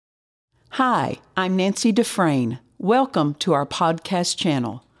Hi, I'm Nancy Dufresne. Welcome to our podcast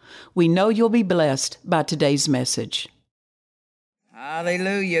channel. We know you'll be blessed by today's message.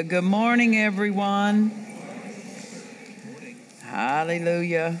 Hallelujah. Good morning, everyone.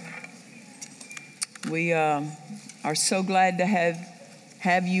 Hallelujah. We are so glad to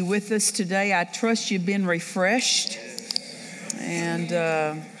have you with us today. I trust you've been refreshed. And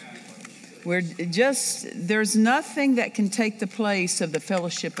there's nothing that can take the place of the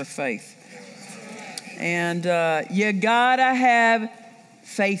fellowship of faith. And you gotta have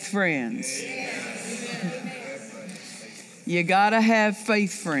faith friends. You gotta have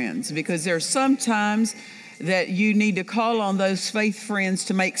faith friends, because there's sometimes that you need to call on those faith friends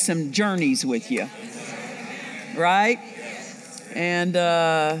to make some journeys with you, right? And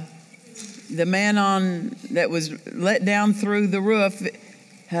the man that was let down through the roof,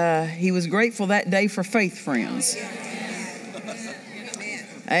 he was grateful that day for faith friends.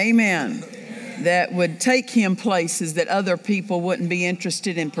 Amen. That would take him places that other people wouldn't be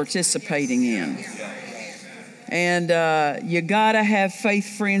interested in participating in. And you got to have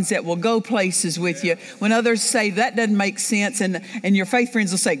faith friends that will go places with you when others say that doesn't make sense, and your faith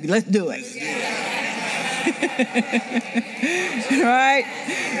friends will say, let's do it. Right?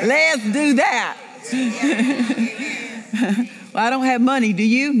 Let's do that. Well, I don't have money. Do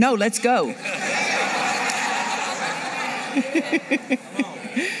you? No, let's go.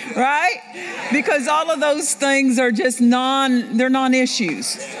 Right? Because all of those things are just they're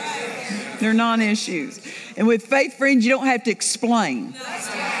non-issues. They're non-issues. And with faith friends, you don't have to explain.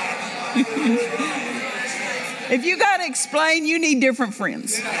 If you got to explain, you need different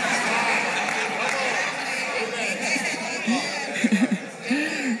friends.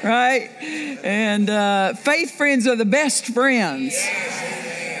 Right? And faith friends are the best friends.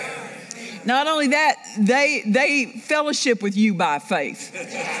 Not only that, they fellowship with you by faith.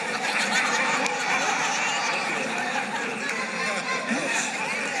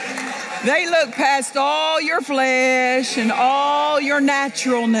 They look past all your flesh and all your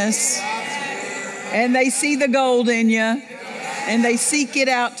naturalness, and they see the gold in you, and they seek it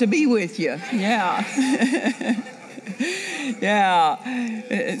out to be with you. Yeah.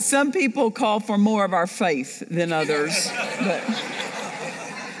 Yeah. Some people call for more of our faith than others, but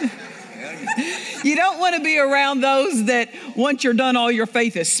you don't want to be around those that once you're done, all your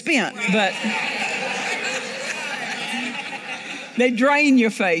faith is spent, but they drain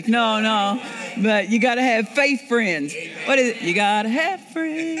your faith. No. But you got to have faith friends. What is it? You got to have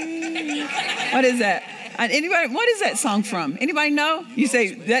friends. What is that? Anybody? What is that song from? Anybody know? You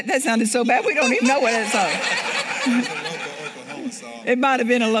say, that sounded so bad, we don't even know what that song. It might have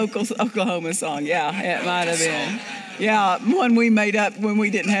been a local Oklahoma song. Yeah, it might have been. Yeah, one we made up when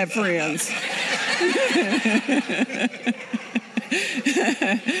we didn't have friends.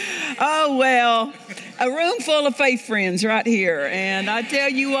 Oh, well, a room full of faith friends right here. And I tell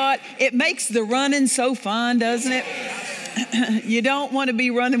you what, it makes the running so fun, doesn't it? You don't want to be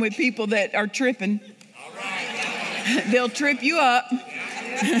running with people that are tripping. They'll trip you up.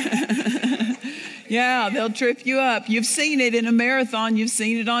 Yeah, they'll trip you up. You've seen it in a marathon. You've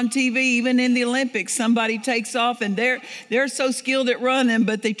seen it on TV, even in the Olympics. Somebody takes off and they're so skilled at running,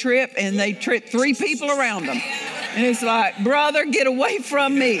 but they trip, and they trip 3 people around them. And it's like, brother, get away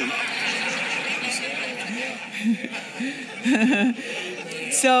from me.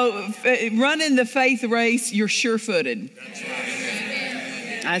 So running the faith race, you're sure-footed.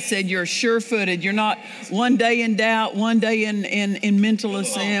 I said you're sure-footed. You're not one day in doubt, one day in mental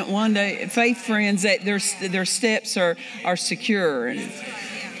assent, one day faith friends that their steps are secure. And,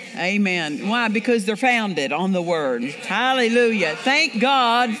 amen. Why? Because they're founded on the Word. Hallelujah. Thank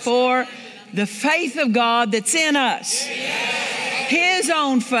God for the faith of God that's in us. His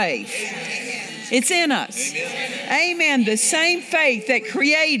own faith. It's in us. Amen. The same faith that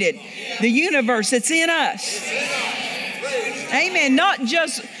created the universe, it's in us. Amen. Not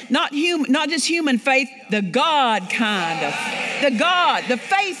just human faith, the God kind of. The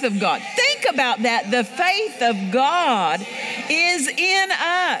faith of God. Think about that. The faith of God is in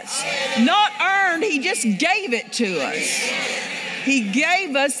us. Not earned. He just gave it to us. He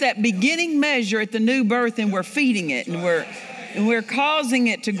gave us that beginning measure at the new birth, and we're feeding it, and we're causing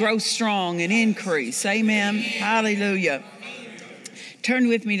it to grow strong and increase. Amen. Hallelujah. Turn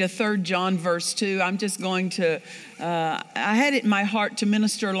with me to 3 John verse 2. I'm just going to, I had it in my heart to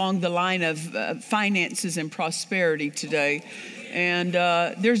minister along the line of finances and prosperity today. And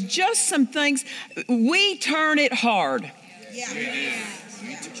there's just some things. We turn it hard. Yeah.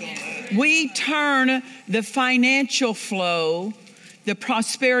 We turn the financial flow, the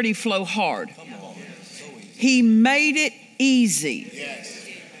prosperity flow hard. He made it easy.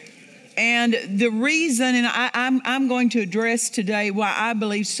 And the reason, and I'm going to address today why I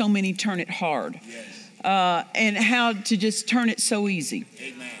believe so many turn it hard, and how to just turn it so easy.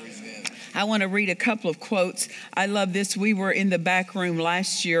 Amen. I want to read a couple of quotes. I love this. We were in the back room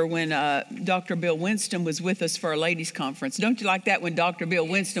last year when Dr. Bill Winston was with us for our ladies' conference. Don't you like that when Dr. Bill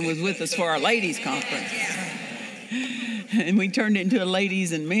Winston was with us for our ladies' conference? And we turned it into a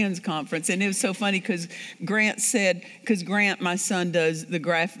ladies and men's conference. And it was so funny because Grant, my son, does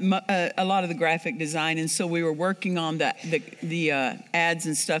a lot of the graphic design. And so we were working on the ads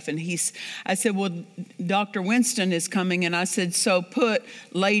and stuff. And I said, well, Dr. Winston is coming. And I said, so put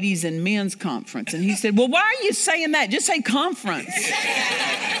ladies and men's conference. And he said, well, why are you saying that? Just say conference.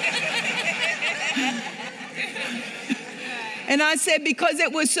 And I said, because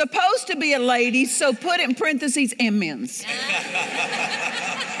it was supposed to be a ladies, so put it in parentheses and men's.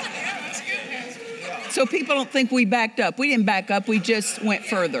 So people don't think we backed up. We didn't back up. We just went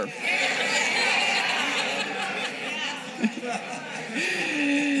further.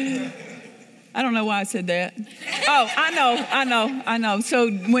 I don't know why I said that. Oh, I know. So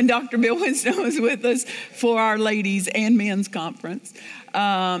when Dr. Bill Winston was with us for our ladies and men's conference,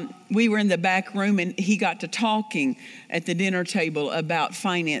 we were in the back room and he got to talking at the dinner table about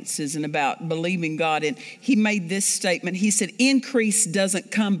finances and about believing God. And he made this statement. He said, increase doesn't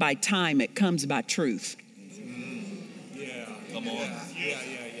come by time, it comes by truth. Yeah, come on. Yeah.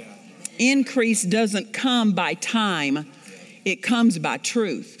 Increase doesn't come by time, it comes by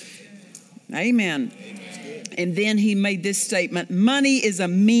truth. Amen. And then he made this statement, money is a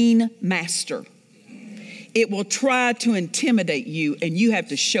mean master. It will try to intimidate you, and you have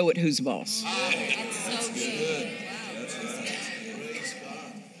to show it who's boss.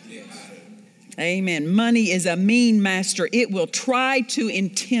 Amen. Money is a mean master. It will try to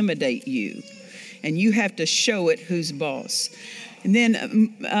intimidate you, and you have to show it who's boss. And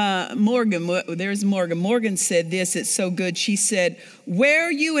then Morgan said this, it's so good. She said, where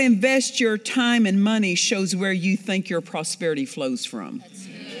you invest your time and money shows where you think your prosperity flows from.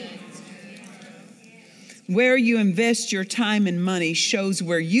 Where you invest your time and money shows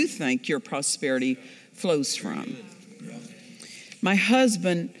where you think your prosperity flows from. My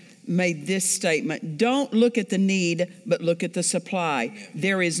husband made this statement, don't look at the need, but look at the supply.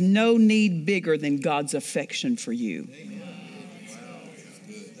 There is no need bigger than God's affection for you.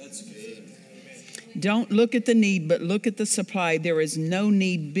 Don't look at the need, but look at the supply. There is no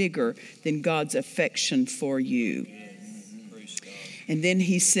need bigger than God's affection for you. And then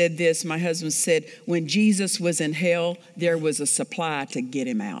he said this, my husband said, when Jesus was in hell, there was a supply to get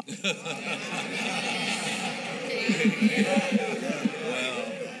him out.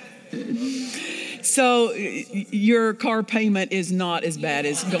 So your car payment is not as bad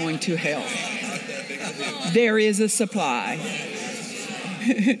as going to hell. There is a supply.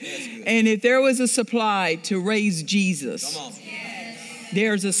 And if there was a supply to raise Jesus,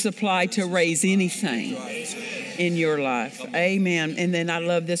 there's a supply to raise anything in your life. Amen. And then I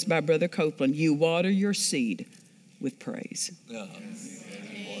love this by Brother Copeland. You water your seed with praise.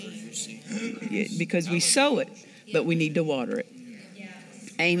 Because we sow it, but we need to water it.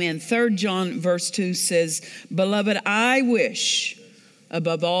 Amen. 3 John verse 2 says, beloved, I wish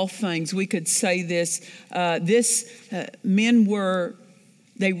above all things, we could say this,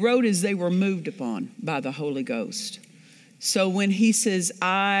 they wrote as they were moved upon by the Holy Ghost. So when he says,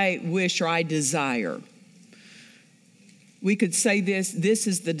 I wish or I desire, we could say this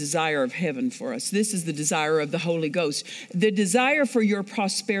is the desire of heaven for us. This is the desire of the Holy Ghost. The desire for your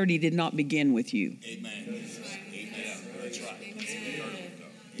prosperity did not begin with you. Amen. That's right.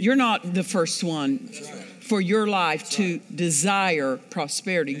 You're not the first one for your life to desire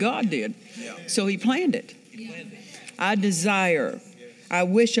prosperity. God did. So he planned it. I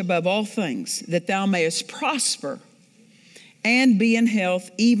wish above all things that thou mayest prosper and be in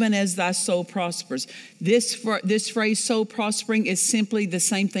health, even as thy soul prospers. This phrase, soul prospering, is simply the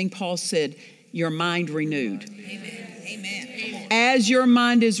same thing Paul said, your mind renewed. Amen. As your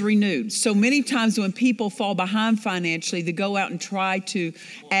mind is renewed. So many times when people fall behind financially, they go out and try to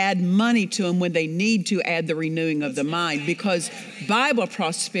add money to them when they need to add the renewing of the mind, because Bible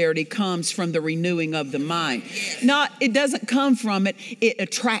prosperity comes from the renewing of the mind. It doesn't come from it, it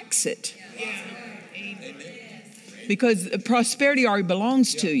attracts it. Because prosperity already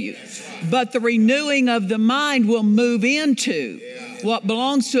belongs to you. But the renewing of the mind will move into what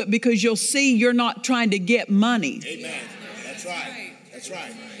belongs to it, because you'll see you're not trying to get money. Amen. That's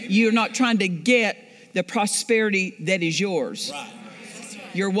right. You're not trying to get the prosperity that is yours. Right.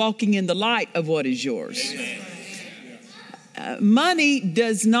 You're walking in the light of what is yours. Money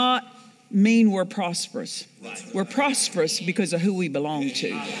does not mean we're prosperous. We're prosperous because of who we belong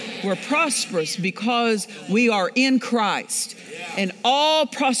to. We're prosperous because we are in Christ. And all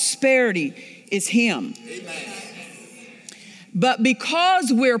prosperity is Him. But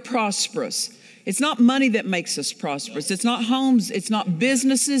because we're prosperous, it's not money that makes us prosperous. It's not homes. It's not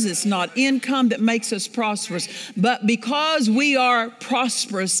businesses. It's not income that makes us prosperous. But because we are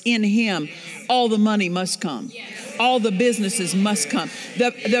prosperous in Him, all the money must come. All the businesses must come.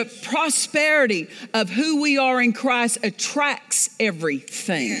 The prosperity of who we are in Christ attracts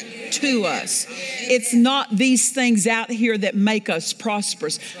everything to us. It's not these things out here that make us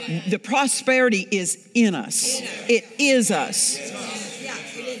prosperous. The prosperity is in us. It is us.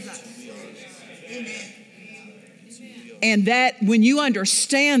 And that when you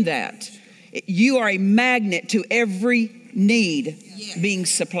understand that, you are a magnet to every need being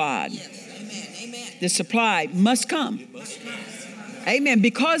supplied. The supply must come. Amen.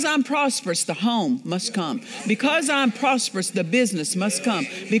 Because I'm prosperous, the home must come. Because I'm prosperous, the business must come.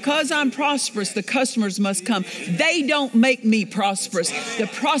 Because I'm prosperous, the customers must come. They don't make me prosperous. The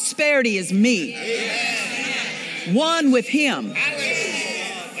prosperity is me. One with Him.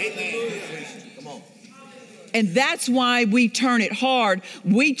 And that's why we turn it hard.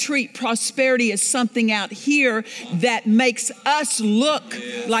 We treat prosperity as something out here that makes us look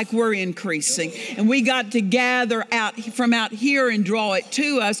like we're increasing. And we got to gather out from out here and draw it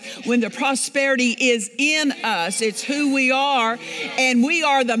to us when the prosperity is in us. It's who we are, and we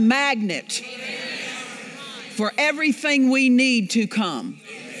are the magnet for everything we need to come.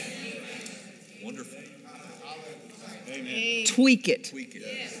 Wonderful. Tweak it.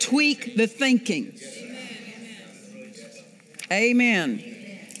 Tweak the thinking. Amen.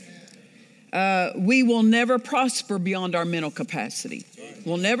 We will never prosper beyond our mental capacity.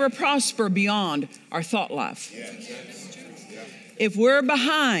 We'll never prosper beyond our thought life. If we're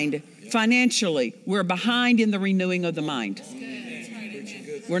behind financially, we're behind in the renewing of the mind.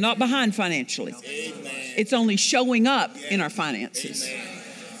 We're not behind financially. It's only showing up in our finances.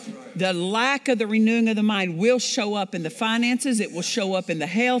 The lack of the renewing of the mind will show up in the finances. It will show up in the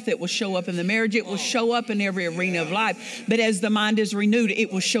health. It will show up in the marriage. It will show up in every arena of life. But as the mind is renewed,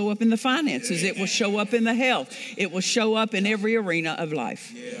 it will show up in the finances. It will show up in the health. It will show up in every arena of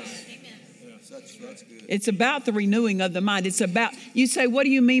life. It's about the renewing of the mind. It's about, you say, what do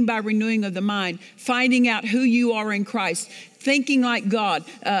you mean by renewing of the mind? Finding out who you are in Christ. Thinking like God,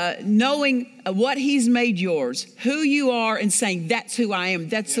 knowing what He's made yours, who you are, and saying, that's who I am.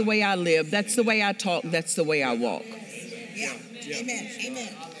 That's the way I live. That's the way I talk. That's the way I walk. Yeah. Amen. Amen.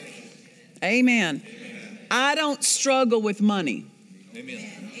 Amen. I don't struggle with money.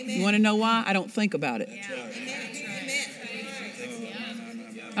 Amen. You want to know why? I don't think about it.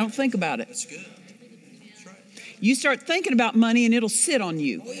 I don't think about it. That's good. You start thinking about money and it'll sit on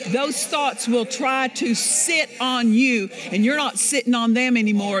you. Those thoughts will try to sit on you, and you're not sitting on them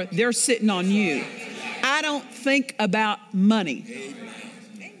anymore. They're sitting on you. I don't think about money.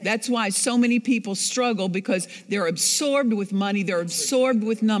 That's why so many people struggle, because they're absorbed with money. They're absorbed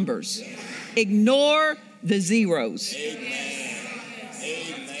with numbers. Ignore the zeros.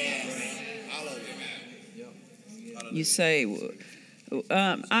 You say,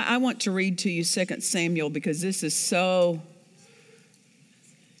 I want to read to you 2 Samuel, because this is so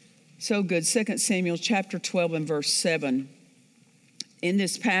good. 2 Samuel chapter 12 and verse 7. In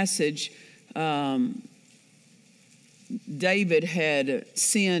this passage, David had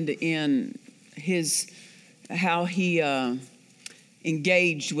sinned in how he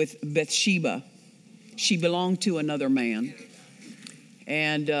engaged with Bathsheba. She belonged to another man.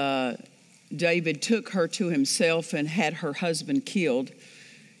 And David took her to himself and had her husband killed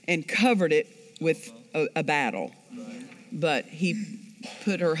and covered it with a battle. But he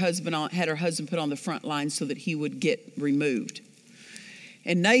had her husband put on the front line so that he would get removed.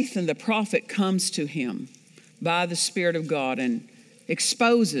 And Nathan the prophet comes to him by the Spirit of God and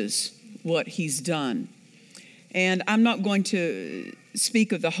exposes what he's done. And I'm not going to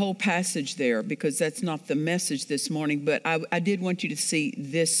speak of the whole passage there, because that's not the message this morning, but I did want you to see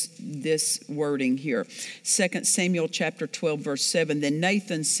this wording here. 2 Samuel chapter 12, verse 7. Then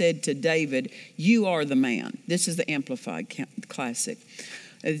Nathan said to David, you are the man. This is the Amplified Classic.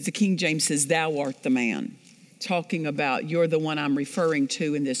 The King James says, thou art the man. Talking about, you're the one I'm referring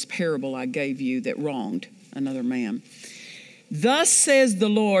to in this parable I gave you that wronged another man. Thus says the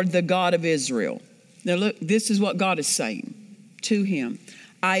Lord, the God of Israel. Now look, this is what God is saying to him.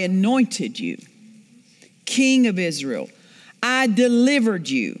 I anointed you, King of Israel. I delivered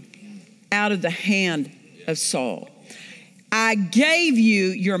you out of the hand of Saul. I gave you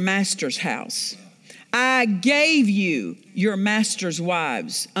your master's house. I gave you your master's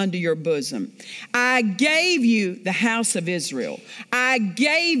wives under your bosom. I gave you the house of Israel. I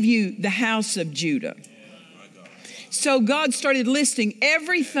gave you the house of Judah. So God started listing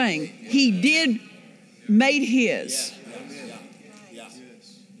everything he did, made his.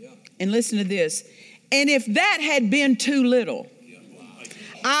 And listen to this. And if that had been too little,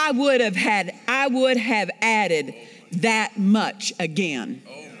 I would have added that much again.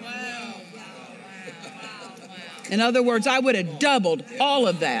 In other words, I would have doubled all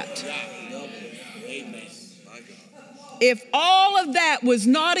of that. If all of that was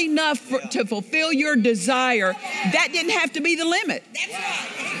not enough to fulfill your desire, that didn't have to be the limit.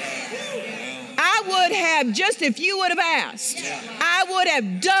 I would have, just if you would have asked, I would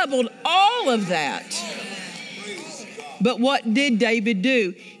have doubled all of that. But what did David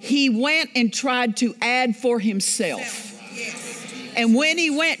do? He went and tried to add for himself. And when he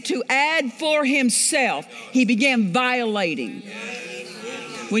went to add for himself, he began violating.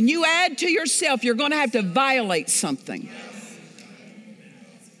 When you add to yourself, you're going to have to violate something.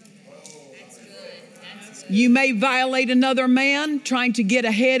 You may violate another man, trying to get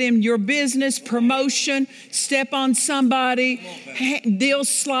ahead in your business, promotion, step on somebody, deal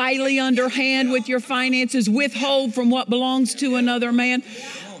slyly underhand with your finances, withhold from what belongs to another man.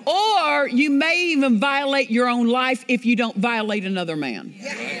 Or you may even violate your own life if you don't violate another man.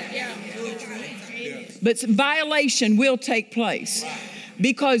 But violation will take place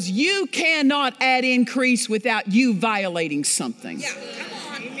because you cannot add increase without you violating something. Yeah,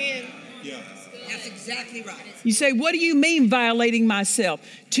 come on. Amen. That's exactly right. You say, what do you mean violating myself?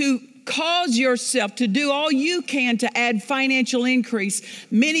 To cause yourself to do all you can to add financial increase,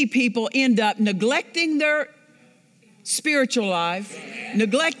 many people end up neglecting their spiritual life,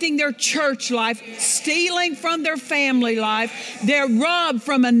 neglecting their church life, stealing from their family life. They're robbed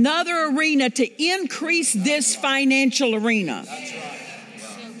from another arena to increase this financial arena.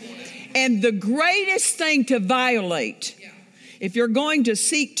 And the greatest thing to violate, if you're going to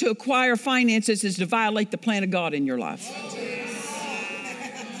seek to acquire finances, is to violate the plan of God in your life.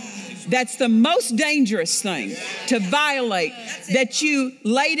 That's the most dangerous thing, to violate, that you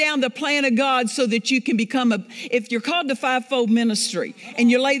lay down the plan of God so that you can become if you're called to fivefold ministry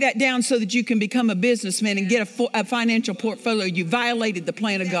and you lay that down so that you can become a businessman and get a financial portfolio, you violated the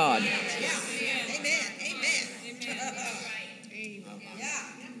plan of God.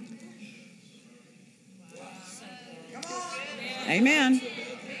 Amen.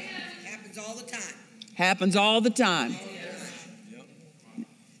 Happens all the time. Happens all the time.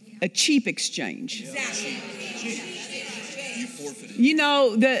 A cheap exchange. Exactly. You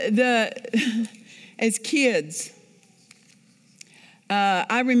know, as kids,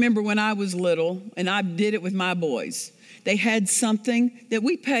 I remember when I was little, and I did it with my boys. They had something that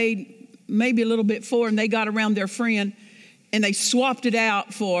we paid maybe a little bit for, and they got around their friend, and they swapped it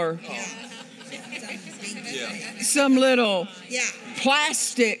out for some little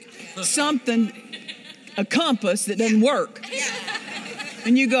plastic something, a compass that doesn't work.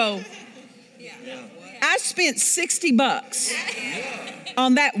 And you go, I spent $60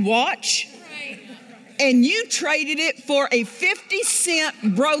 on that watch, and you traded it for a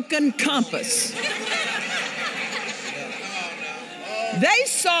 50-cent broken compass. They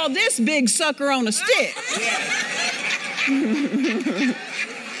saw this big sucker on a stick.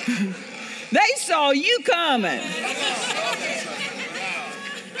 They saw you coming.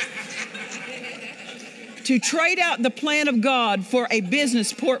 To trade out the plan of God for a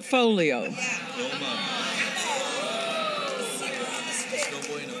business portfolio.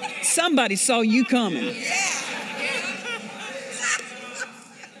 Somebody saw you coming.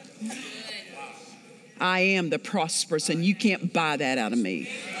 I am the prosperous, and you can't buy that out of me.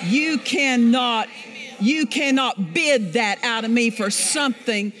 You cannot bid that out of me for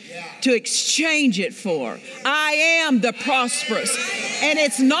something to exchange it for. I am the prosperous. And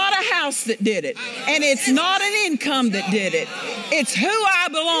it's not a house that did it. And it's not an income that did it. It's who I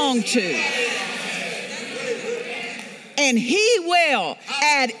belong to. And he will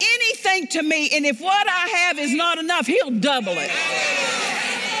add anything to me. And if what I have is not enough, he'll double it.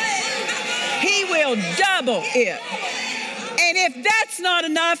 He will double it. And if that's not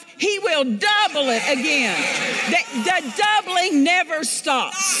enough, he will double it again. The doubling never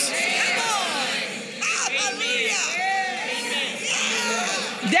stops.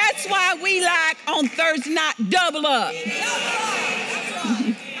 That's why we like on Thursday night, double up.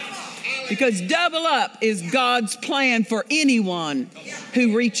 Because double up is God's plan for anyone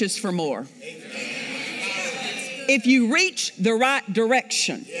who reaches for more. If you reach the right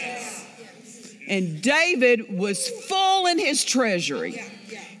direction. And David was full in his treasury.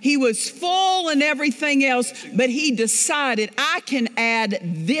 He was full and everything else, but he decided, I can add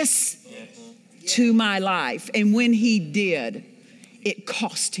this to my life. And when he did, it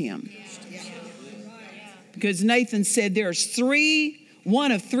cost him. Because Nathan said there's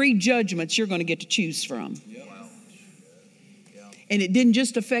one of three judgments you're going to get to choose from. And it didn't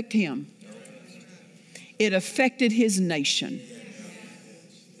just affect him. It affected his nation.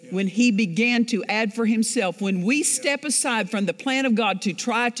 When he began to add for himself, when we step aside from the plan of God to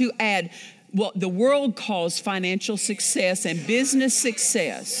try to add what the world calls financial success and business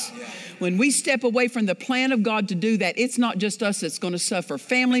success, when we step away from the plan of God to do that, it's not just us that's going to suffer.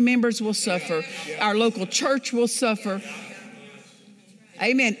 Family members will suffer. Our local church will suffer.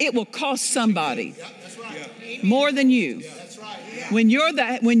 Amen. It will cost somebody more than you. When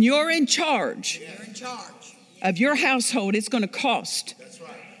you're in charge of your household, it's going to cost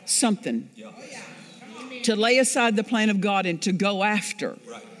something to lay aside the plan of God and to go after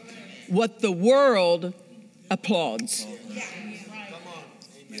what the world applauds.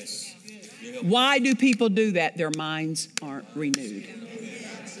 Why do people do that? Their minds aren't renewed.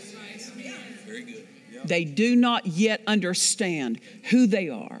 They do not yet understand who they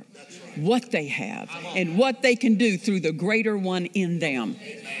are, what they have, and what they can do through the greater one in them.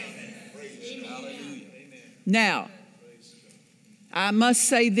 Now, I must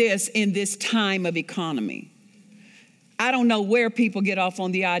say this in this time of economy. I don't know where people get off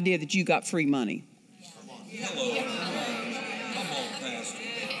on the idea that you got free money.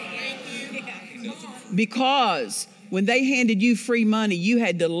 Because when they handed you free money, you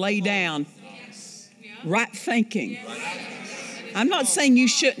had to lay down right thinking. I'm not saying you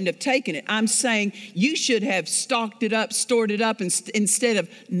shouldn't have taken it. I'm saying you should have stocked it up, stored it up instead of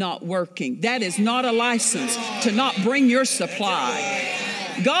not working. That is not a license to not bring your supply.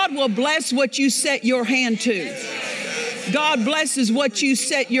 God will bless what you set your hand to. God blesses what you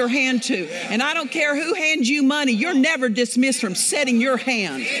set your hand to. And I don't care who hands you money, you're never dismissed from setting your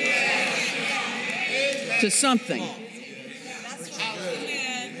hand to something.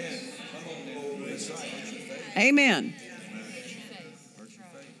 Amen.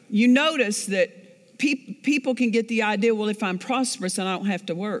 You notice that people can get the idea, well, if I'm prosperous, then I don't have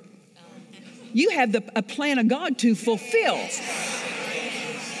to work. You have a plan of God to fulfill.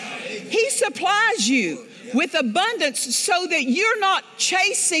 He supplies you with abundance so that you're not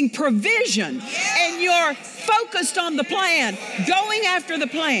chasing provision and you're focused on the plan, going after the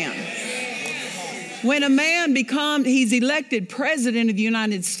plan. When a man he's elected president of the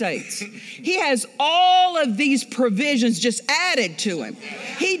United States, he has all of these provisions just added to him.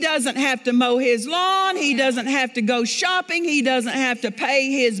 He doesn't have to mow his lawn. He doesn't have to go shopping. He doesn't have to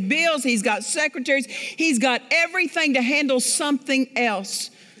pay his bills. He's got secretaries. He's got everything to handle something else.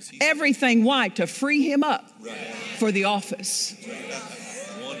 Everything. Why? To free him up for the office.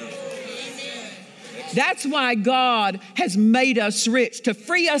 That's why God has made us rich, to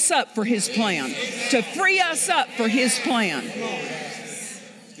free us up for His plan, to free us up for His plan.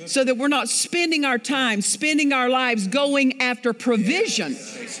 So that we're not spending our time, spending our lives going after provision.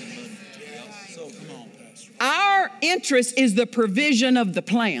 Our interest is the provision of the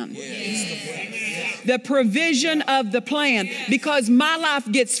plan. The provision of the plan, because my life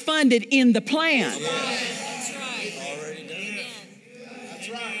gets funded in the plan.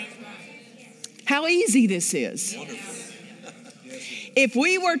 How easy this is. If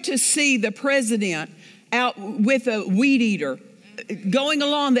we were to see the president out with a weed eater going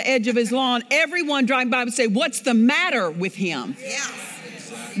along the edge of his lawn, everyone driving by would say, what's the matter with him?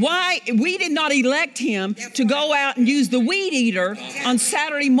 Why? We did not elect him to go out and use the weed eater on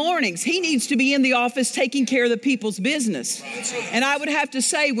Saturday mornings. He needs to be in the office taking care of the people's business. And I would have to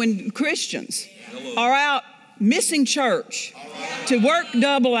say, when Christians are out missing church, to work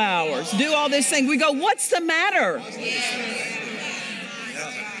double hours, do all this thing, we go, what's the matter?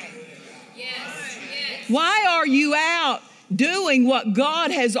 Why are you out doing what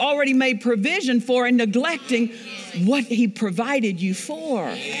God has already made provision for and neglecting what He provided you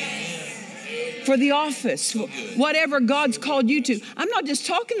for the office, whatever God's called you to? I'm not just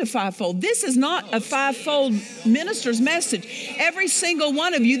talking to fivefold. This is not a fivefold minister's message. Every single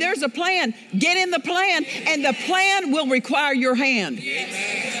one of you, there's a plan. Get in the plan, and the plan will require your hand.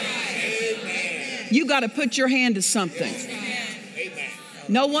 You got to put your hand to something.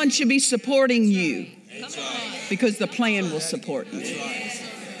 No one should be supporting you, because the plan will support you.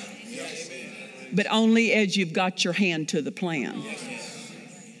 But only as you've got your hand to the plan.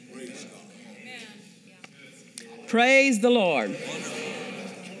 Praise the Lord.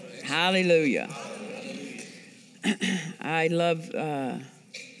 Hallelujah. I love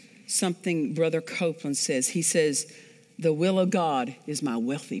something Brother Copeland says. He says, The will of God is my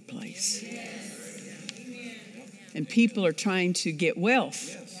wealthy place. And people are trying to get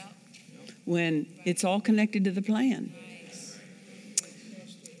wealth when it's all connected to the plan.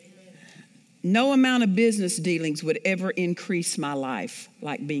 No amount of business dealings would ever increase my life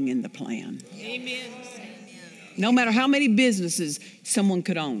like being in the plan. Amen. No matter how many businesses someone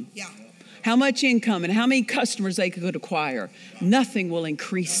could own, how much income and how many customers they could acquire, nothing will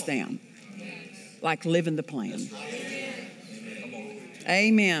increase them like living the plan.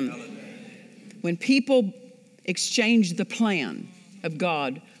 Amen. When people exchange the plan of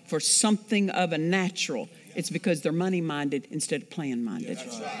God for something of a natural, it's because they're money-minded instead of plan-minded.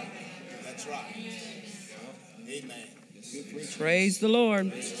 That's right. That's right. Amen. Praise the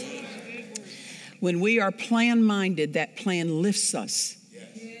Lord. When we are plan-minded, that plan lifts us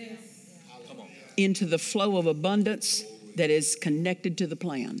into the flow of abundance that is connected to the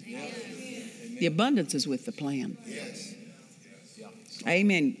plan. The abundance is with the plan.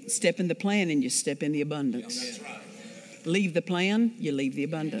 Amen. Step in the plan and you step in the abundance. Leave the plan, you leave the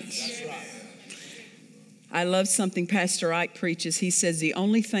abundance. I love something Pastor Ike preaches. He says the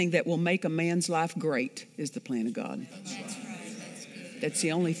only thing that will make a man's life great is the plan of God. That's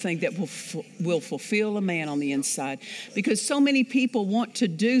the only thing that will fulfill a man on the inside. Because so many people want to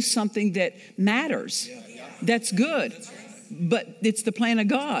do something that matters. That's good. But it's the plan of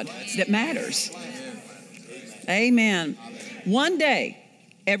God that matters. Amen. One day,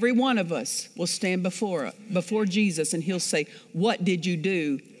 every one of us will stand before Jesus and he'll say, what did you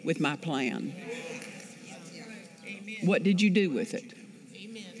do with my plan? What did you do with it?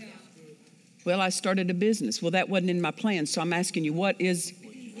 Well, I started a business. Well, that wasn't in my plan. So I'm asking you, what'd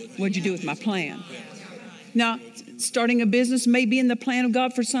you do with my plan? Now, starting a business may be in the plan of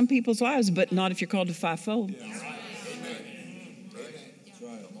God for some people's lives, but not if you're called to fivefold.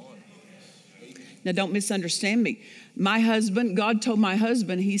 Now, don't misunderstand me. My husband, God told my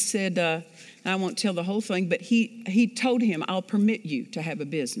husband, he said, I won't tell the whole thing, but he told him, I'll permit you to have a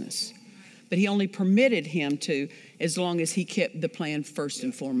business. But he only permitted him to as long as he kept the plan first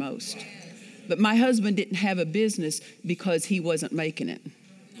and foremost. But my husband didn't have a business because he wasn't making it.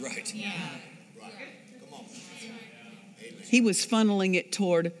 Right. He was funneling it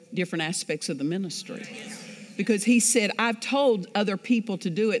toward different aspects of the ministry. Because he said, I've told other people to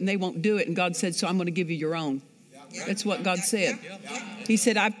do it and they won't do it. And God said, so I'm going to give you your own. That's what God said. He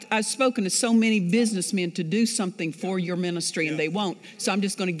said, I've spoken to so many businessmen to do something for your ministry and they won't. So I'm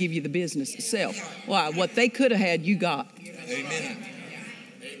just going to give you the business itself. Why? What they could have had, you got. Amen.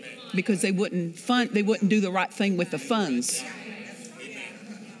 Because they wouldn't do the right thing with the funds.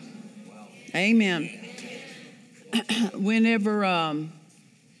 Amen. Whenever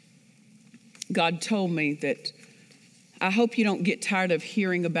God told me that, I hope you don't get tired of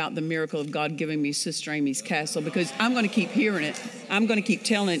hearing about the miracle of God giving me Sister Amy's castle, because I'm going to keep hearing it. I'm going to keep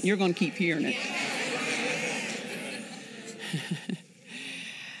telling it, and you're going to keep hearing it.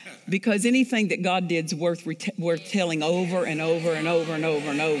 Because anything that God did is worth telling over and over and over and over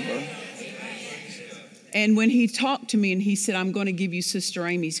and over. And when he talked to me and he said, I'm going to give you Sister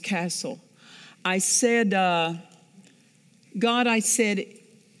Amy's castle, I said, God, I said,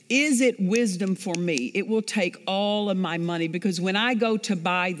 is it wisdom for me? It will take all of my money, because when I go to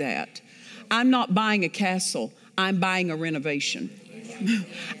buy that, I'm not buying a castle. I'm buying a renovation.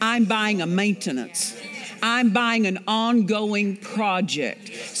 I'm buying a maintenance. I'm buying an ongoing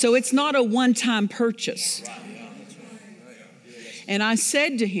project. So it's not a one-time purchase. And I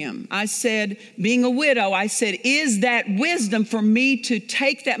said to him, I said, being a widow, I said, is that wisdom for me to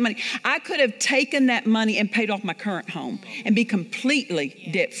take that money? I could have taken that money and paid off my current home and be completely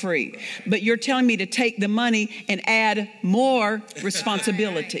debt-free. But you're telling me to take the money and add more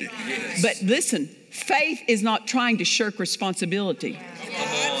responsibility. Yes. But listen, faith is not trying to shirk responsibility.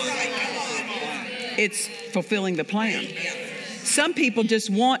 It's fulfilling the plan. Some people just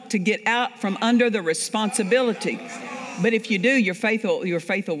want to get out from under the responsibility. But if you do, your faith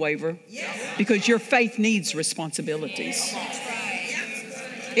will waver, because your faith needs responsibilities.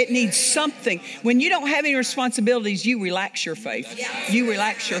 It needs something. When you don't have any responsibilities, you relax your faith. You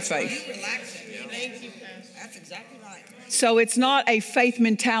relax your faith. That's exactly right. So it's not a faith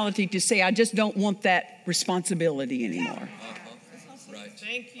mentality to say, I just don't want that responsibility anymore. Right.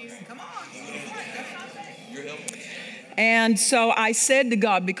 Thank you. Come on. You're helping. And so I said to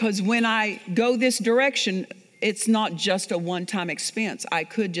God, because when I go this direction, it's not just a one-time expense. I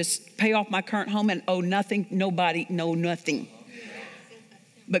could just pay off my current home and owe nothing, nobody, know nothing.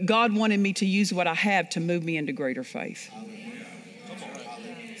 But God wanted me to use what I have to move me into greater faith.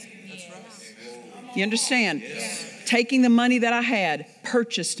 You understand? Taking the money that I had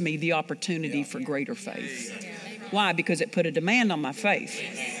purchased me the opportunity for greater faith. Why? Because it put a demand on my faith.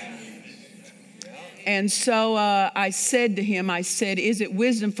 And so I said to him, I said, is it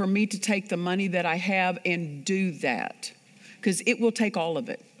wisdom for me to take the money that I have and do that? Because it will take all of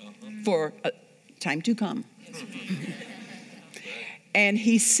it for a time to come. And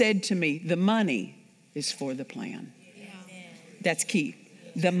he said to me, the money is for the plan. That's key.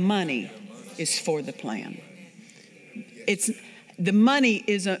 The money is for the plan. The money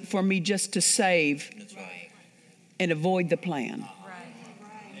isn't for me just to save and avoid the plan.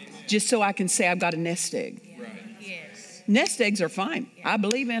 Just so I can say I've got a nest egg. Nest eggs are fine. I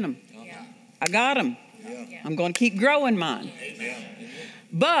believe in them. I got them. I'm going to keep growing mine.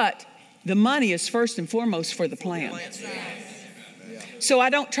 But the money is first and foremost for the plan. So I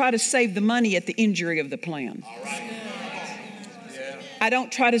don't try to save the money at the injury of the plan. I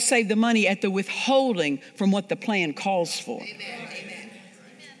don't try to save the money at the withholding from what the plan calls for.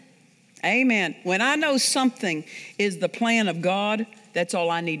 Amen. When I know something is the plan of God, that's all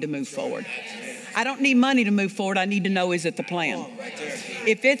I need to move forward. I don't need money to move forward. I need to know, is it the plan?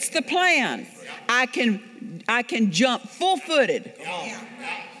 If it's the plan, I can jump full-footed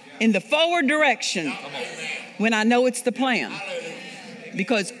in the forward direction when I know it's the plan.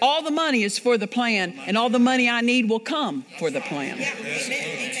 Because all the money is for the plan, and all the money I need will come for the plan.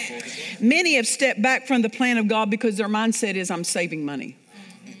 Many have stepped back from the plan of God because their mindset is, I'm saving money.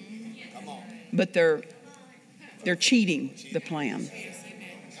 But they're cheating the plan.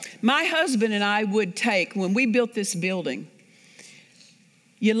 My husband and I would take, when we built this building,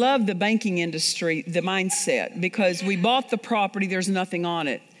 you love the banking industry, the mindset, because we bought the property, there's nothing on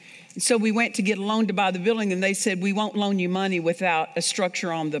it. So we went to get a loan to buy the building, and they said, we won't loan you money without a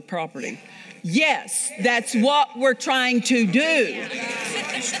structure on the property. Yes, that's what we're trying to do.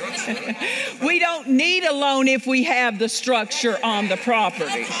 We don't need a loan if we have the structure on the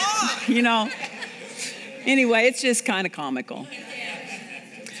property. You know? Anyway, it's just kind of comical.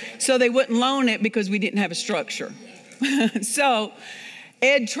 So they wouldn't loan it because we didn't have a structure. So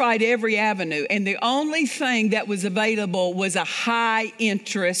Ed tried every avenue, and the only thing that was available was a high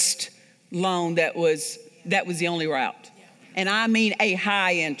interest loan. That was the only route. And I mean a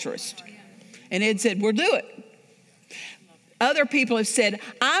high interest. And Ed said, we'll do it. Other people have said,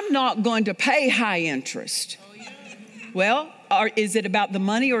 I'm not going to pay high interest. Well, is it about the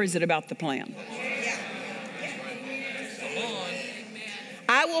money or is it about the plan?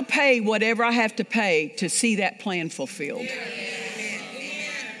 I will pay whatever I have to pay to see that plan fulfilled.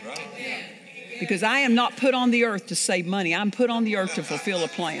 Because I am not put on the earth to save money. I'm put on the earth to fulfill a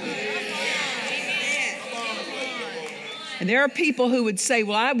plan. And there are people who would say,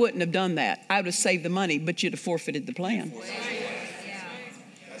 well, I wouldn't have done that. I would have saved the money, but you'd have forfeited the plan.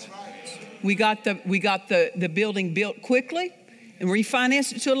 We got the building built quickly and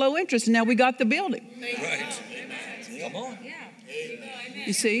refinanced it to a low interest, and now we got the building. Right. Come on.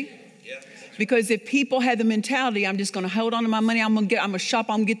 You see? Because if people had the mentality, I'm just going to hold on to my money, I'm going to shop,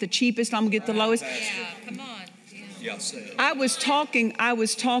 I'm going to get the cheapest, I'm going to get the lowest. Come on. I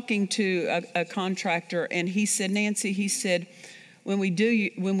was talking to a contractor, and he said, Nancy, he said, when we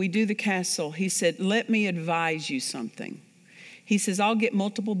do the castle, he said, let me advise you something. He says, I'll get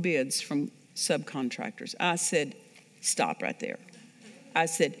multiple bids from subcontractors. I said, stop right there. I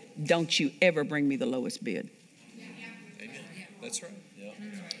said, don't you ever bring me the lowest bid. That's right. Yeah.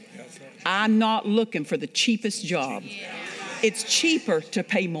 That's right. I'm not looking for the cheapest job. It's cheaper to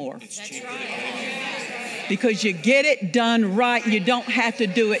pay more. Because you get it done right. You don't have to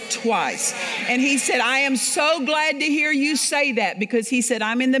do it twice. And he said, I am so glad to hear you say that, because he said,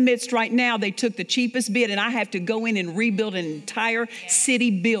 I'm in the midst right now. They took the cheapest bid, and I have to go in and rebuild an entire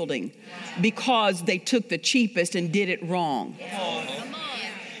city building because they took the cheapest and did it wrong.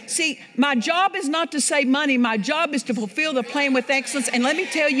 See, my job is not to save money. My job is to fulfill the plan with excellence. And let me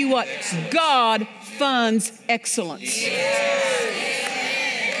tell you what, God funds excellence.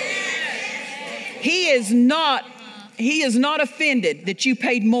 He is not offended that you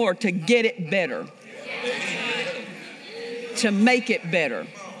paid more to get it better, to make it better.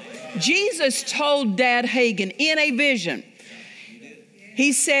 Jesus told Dad Hagin in a vision,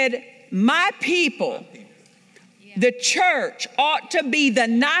 he said, my people, the church, ought to be the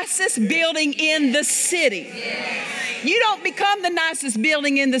nicest building in the city. You don't become the nicest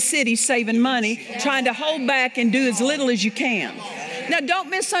building in the city saving money, trying to hold back and do as little as you can. Now, don't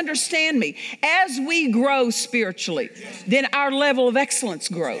misunderstand me. As we grow spiritually, then our level of excellence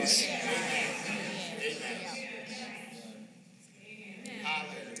grows.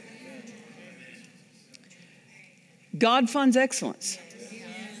 God funds excellence.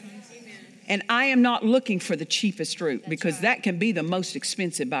 And I am not looking for the cheapest route, because that can be the most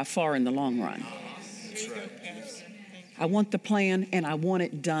expensive by far in the long run. I want the plan, and I want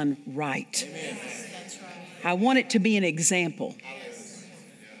it done right. I want it to be an example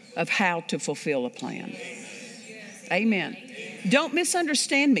of how to fulfill a plan. Amen. Don't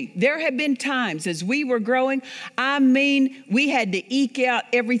misunderstand me. There have been times as we were growing, we had to eke out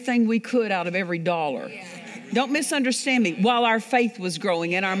everything we could out of every dollar. Don't misunderstand me. While our faith was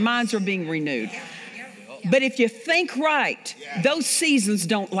growing and our minds were being renewed. But if you think right, those seasons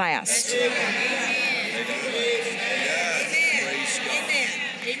don't last.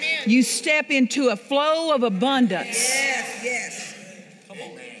 You step into a flow of abundance.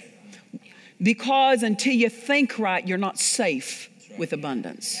 Because until you think right, you're not safe with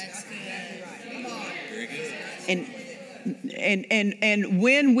abundance. And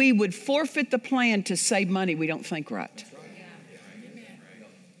when we would forfeit the plan to save money, we don't think right.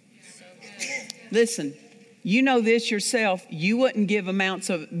 Listen, you know this yourself. You wouldn't give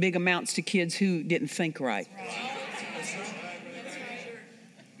big amounts to kids who didn't think right.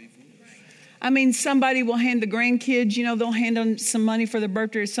 I mean, somebody will hand the grandkids, they'll hand them some money for their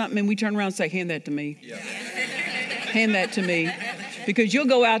birthday or something, and we turn around and say, hand that to me. Yeah. Hand that to me. Because you'll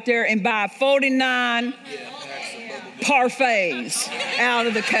go out there and buy 49 parfaits out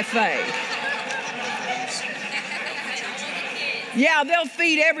of the cafe. Yeah, they'll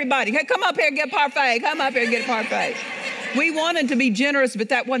feed everybody. Hey, come up here and get a parfait. Come up here and get a parfait. We wanted to be generous, but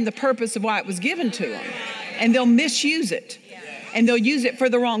that wasn't the purpose of why it was given to them. And they'll misuse it. And they'll use it for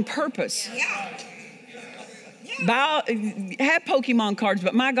the wrong purpose. Have Pokemon cards,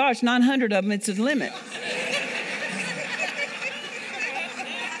 but my gosh, 900 of them, it's a limit.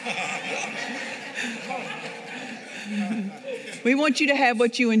 We want you to have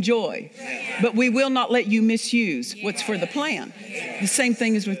what you enjoy, but we will not let you misuse what's for the plan. The same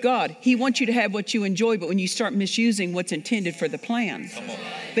thing is with God. He wants you to have what you enjoy, but when you start misusing what's intended for the plan.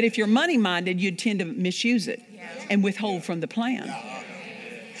 But if you're money-minded, you'd tend to misuse it and withhold from the plan.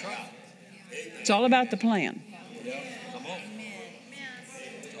 It's all about the plan.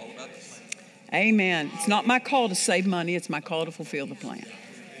 Amen. It's not my call to save money. It's my call to fulfill the plan.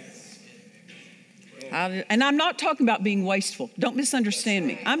 And I'm not talking about being wasteful. Don't misunderstand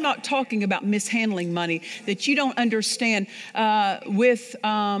me. I'm not talking about mishandling money that you don't understand with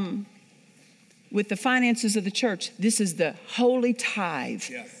the finances of the church. This is the holy tithe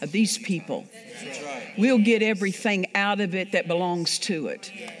of these people. We'll get everything out of it that belongs to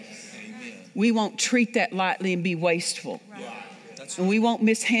it. We won't treat that lightly and be wasteful. And we won't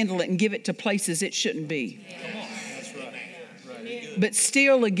mishandle it and give it to places it shouldn't be. But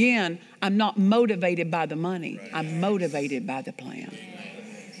still, again, I'm not motivated by the money. I'm motivated by the plan.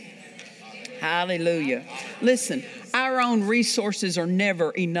 Hallelujah. Listen, our own resources are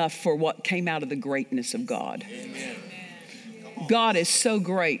never enough for what came out of the greatness of God. God is so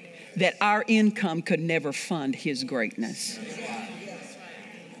great that our income could never fund His greatness.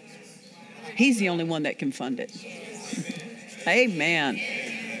 He's the only one that can fund it. Amen.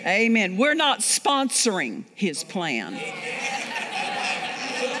 Amen. We're not sponsoring His plan.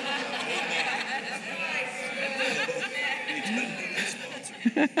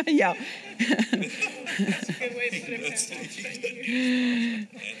 Yeah.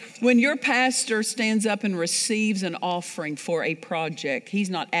 When your pastor stands up and receives an offering for a project, he's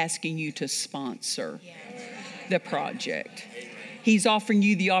not asking you to sponsor the project. He's offering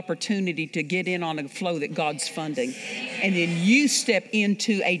you the opportunity to get in on a flow that God's funding. And then you step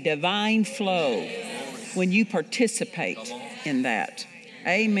into a divine flow when you participate in that.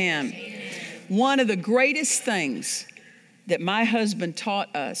 Amen. One of the greatest things that my husband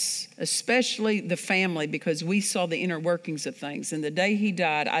taught us, especially the family, because we saw the inner workings of things. And the day he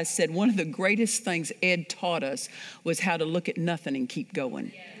died, I said one of the greatest things Ed taught us was how to look at nothing and keep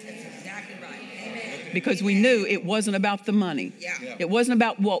going. That's exactly right. Amen. Because we knew it wasn't about the money. Yeah. It wasn't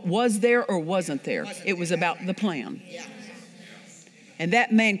about what was there or wasn't there. It was about the plan. Yeah. And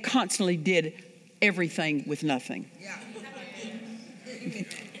that man constantly did everything with nothing. Yeah.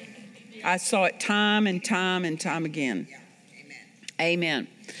 I saw it time and time and time again. Yeah. Amen.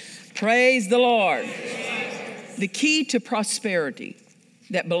 Praise the Lord. The key to prosperity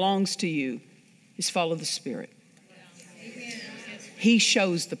that belongs to you is follow the Spirit. He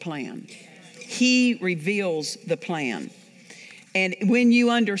shows the plan. He reveals the plan. And when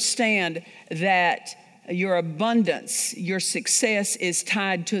you understand that your abundance, your success is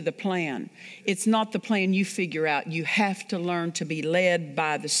tied to the plan, it's not the plan you figure out. You have to learn to be led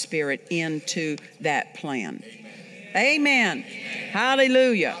by the Spirit into that plan. Amen.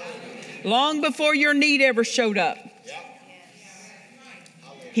 Hallelujah. Long before your need ever showed up,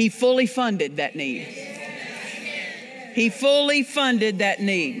 He fully funded that need. He fully funded that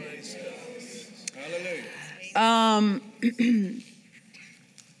need. Not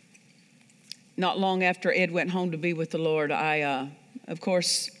long after Ed went home to be with the Lord, I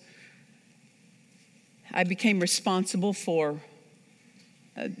became responsible for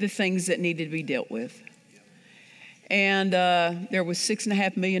the things that needed to be dealt with. And there was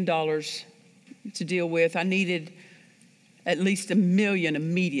 $6.5 million to deal with. I needed at least $1 million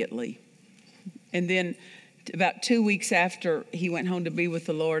immediately. And then about 2 weeks after he went home to be with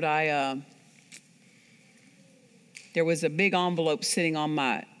the Lord, there was a big envelope sitting on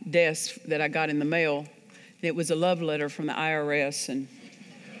my desk that I got in the mail. It was a love letter from the IRS, and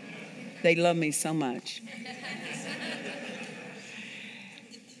they love me so much.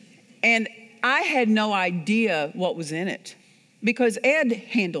 And I had no idea what was in it because Ed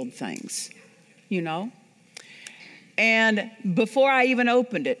handled things, you know. And before I even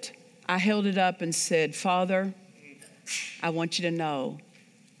opened it, I held it up and said, Father, I want you to know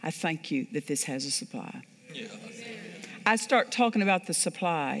I thank you that this has a supply. Yeah. I start talking about the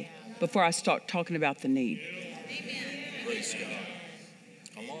supply before I start talking about the need. Amen. Praise God.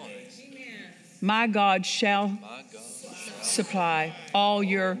 Come on. My God shall supply all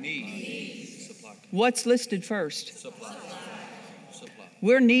your needs. What's listed first? Supply.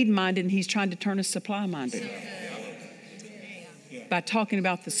 We're need-minded, and he's trying to turn us supply-minded. By talking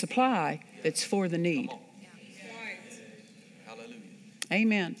about the supply that's for the need. Hallelujah.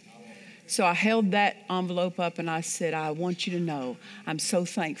 Amen. So I held that envelope up and I said, I want you to know I'm so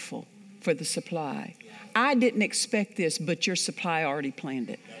thankful for the supply. I didn't expect this, but your supply already planned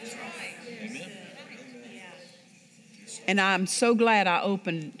it. Amen. And I'm so glad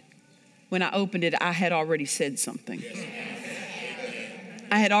when I opened it, I had already said something.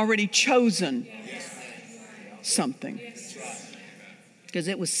 I had already chosen something. Because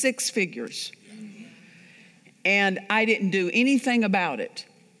it was 6 figures. And I didn't do anything about it.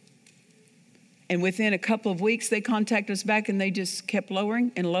 And within a couple of weeks, they contacted us back and they just kept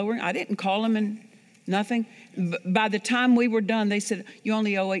lowering and lowering. I didn't call them and nothing. By the time we were done, they said, you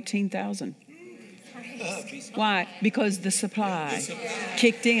only owe $18,000. Why? Because the supply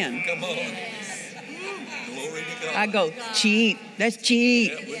kicked in. Come on. Glory to God. I go, cheap. That's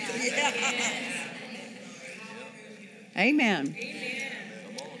cheap. Amen.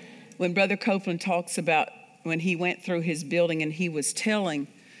 When Brother Copeland talks about when he went through his building and he was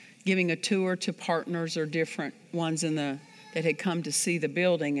giving a tour to partners or different ones that had come to see the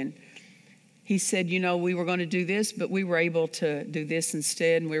building. And he said, you know, we were going to do this, but we were able to do this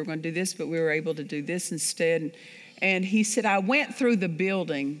instead. And we were going to do this, but we were able to do this instead. And he said, I went through the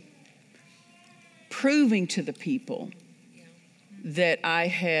building proving to the people that I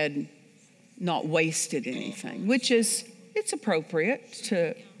had not wasted anything, which is, it's appropriate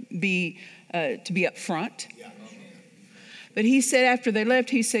to be up front. But he said after they left,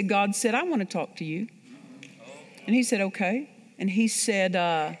 he said, God said, I want to talk to you. And he said, okay. And he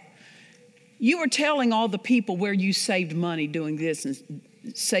said, you were telling all the people where you saved money doing this and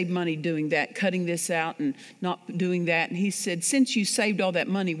saved money doing that, cutting this out and not doing that. And he said, since you saved all that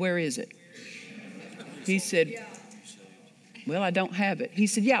money, where is it? He said, well, I don't have it. He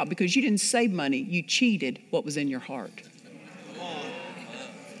said, yeah, because you didn't save money. You cheated what was in your heart.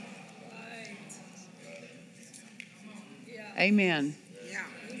 Amen. Yeah.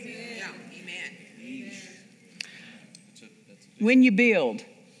 Amen. When you build,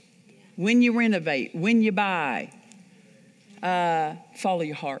 when you renovate, when you buy, follow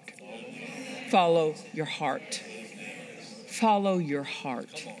your heart. Follow your heart. Follow your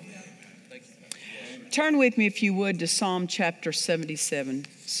heart. Turn with me, if you would, to Psalm chapter 77.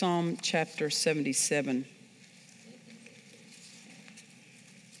 Psalm chapter 77.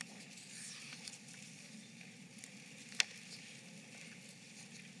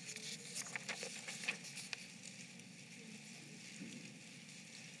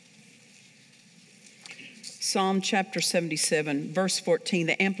 Psalm chapter 77, verse 14,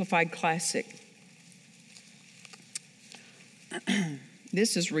 the Amplified Classic.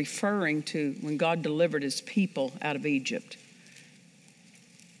 This is referring to when God delivered his people out of Egypt.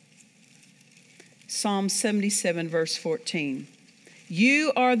 Psalm 77, verse 14.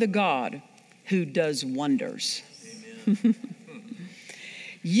 You are the God who does wonders.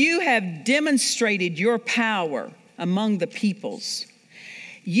 You have demonstrated your power among the peoples.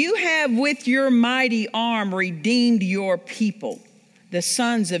 You have with your mighty arm redeemed your people, the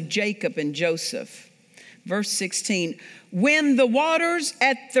sons of Jacob and Joseph. Verse 16, when the waters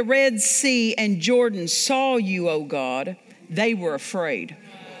at the Red Sea and Jordan saw you, O God, they were afraid.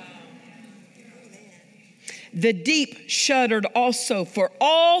 The deep shuddered also, for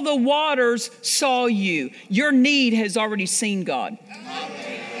all the waters saw you. Your need has already seen God.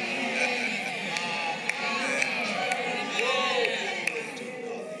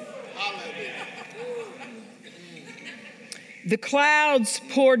 The clouds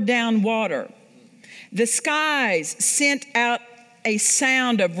poured down water. The skies sent out a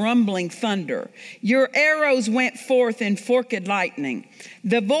sound of rumbling thunder. Your arrows went forth in forked lightning.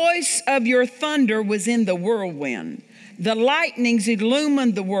 The voice of your thunder was in the whirlwind. The lightnings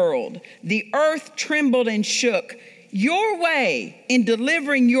illumined the world. The earth trembled and shook. Your way in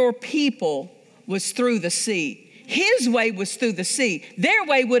delivering your people was through the sea. His way was through the sea. Their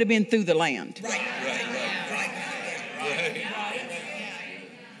way would have been through the land. Right.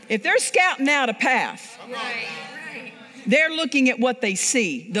 If they're scouting out a path, they're looking at what they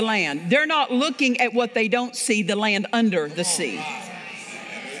see, the land. They're not looking at what they don't see, the land under the sea.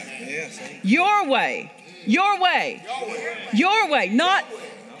 Your way, not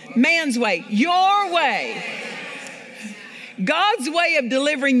man's way, your way. God's way of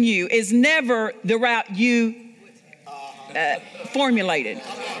delivering you is never the route you formulated.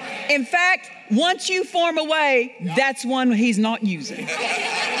 In fact, once you form a way, that's one he's not using.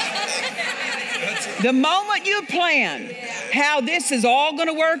 The moment you plan how this is all going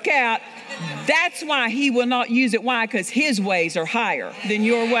to work out, that's why he will not use it. Why? Because his ways are higher than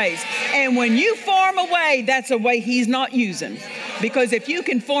your ways. And when you form a way, that's a way he's not using. Because if you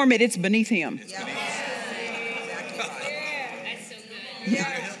can form it, it's beneath him.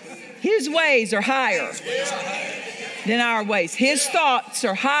 His ways are higher than our ways. His thoughts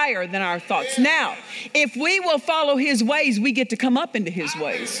are higher than our thoughts. Now, if we will follow his ways, we get to come up into his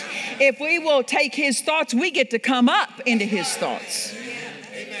ways. If we will take his thoughts, we get to come up into his thoughts.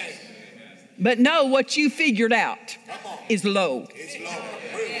 But no, what you figured out is low.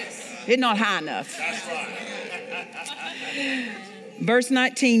 It's not high enough. Verse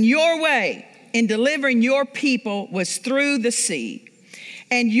 19, your way in delivering your people was through the sea,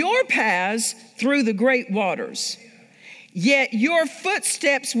 and your paths through the great waters. Yet your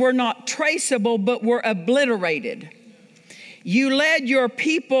footsteps were not traceable, but were obliterated. You led your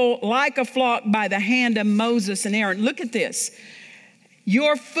people like a flock by the hand of Moses and Aaron. Look at this.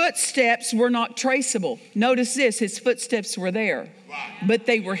 Your footsteps were not traceable. Notice this, his footsteps were there, but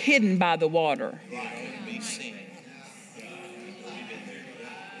they were hidden by the water.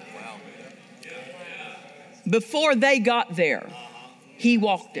 Before they got there, he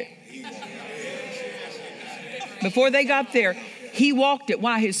walked it. Before they got there, he walked it.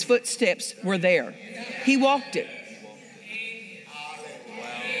 Why? His footsteps were there. He walked it.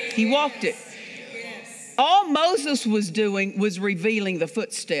 He walked it. All Moses was doing was revealing the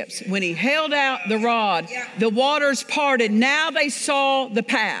footsteps. When he held out the rod, the waters parted. Now they saw the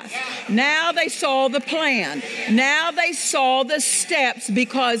path. Now they saw the plan. Now they saw the steps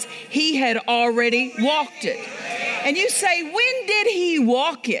because he had already walked it. And you say, when did he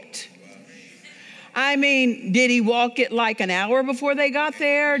walk it? I mean, did he walk it like an hour before they got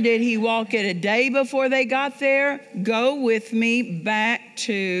there? Did he walk it a day before they got there? Go with me back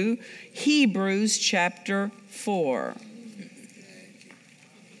to Hebrews chapter 4.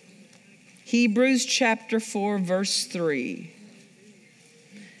 Hebrews chapter 4, verse 3.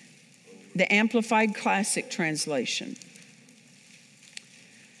 The Amplified Classic Translation.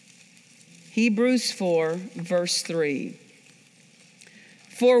 Hebrews 4, verse 3.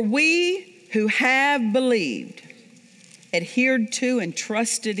 For we who have believed, adhered to and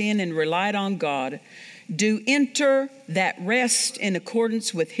trusted in and relied on God, do enter that rest in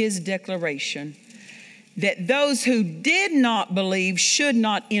accordance with his declaration, that those who did not believe should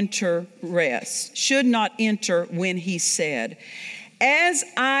not enter rest, should not enter when he said, as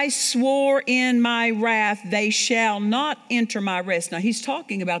I swore in my wrath, they shall not enter my rest. Now he's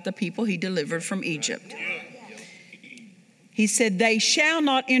talking about the people he delivered from Egypt. He said, they shall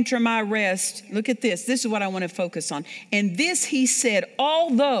not enter my rest. Look at this. This is what I want to focus on. And this he said,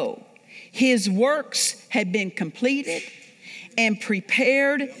 although his works had been completed and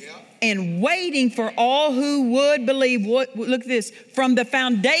prepared and waiting for all who would believe. Look at this. From the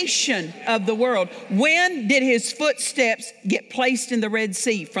foundation of the world. When did his footsteps get placed in the Red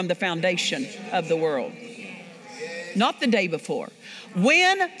Sea? From the foundation of the world. Not the day before.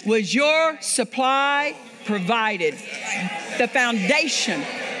 When was your supply provided? The foundation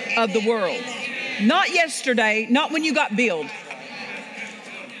of the world. Not yesterday, not when you got billed.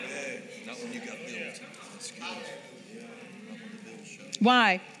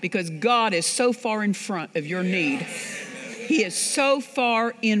 Why? Because God is so far in front of your need. He is so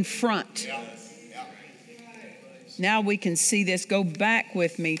far in front. Now we can see this. Go back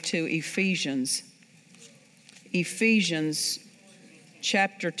with me to Ephesians. Ephesians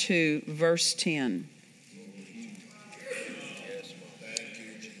chapter 2, verse 10.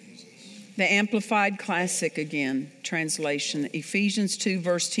 The Amplified Classic again, translation. Ephesians 2,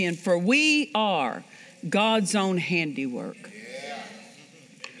 verse 10. For we are God's own handiwork.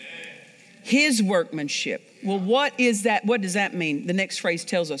 His workmanship. Well, what is that? What does that mean? The next phrase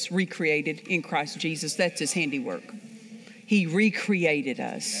tells us recreated in Christ Jesus. That's his handiwork. He recreated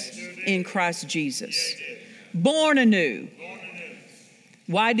us in Christ Jesus. Born anew.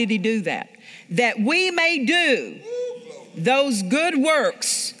 Why did he do that? That we may do those good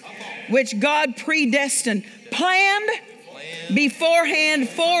works which God predestined, planned beforehand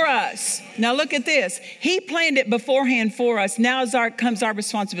for us. Now look at this. He planned it beforehand for us. Now comes our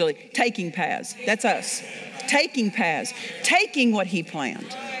responsibility. Taking paths. That's us. Taking paths. Taking what he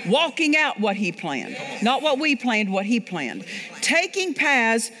planned. Walking out what he planned. Not what we planned, what he planned. Taking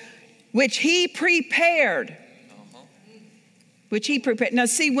paths which he prepared. Which he prepared. Now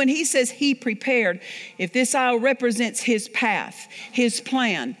see, when he says he prepared, if this aisle represents his path, his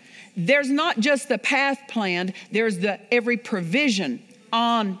plan, there's not just the path planned, there's every provision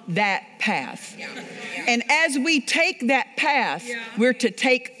on that path. And as we take that path, we're to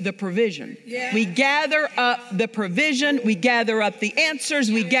take the provision. We gather up the provision, we gather up the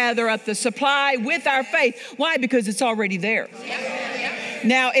answers, we gather up the supply with our faith. Why? Because it's already there.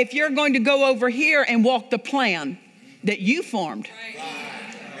 Now, if you're going to go over here and walk the plan that you formed,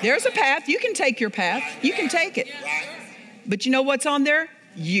 there's a path. You can take your path. You can take it. But you know what's on there?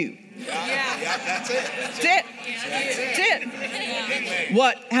 You. That's it. That's it.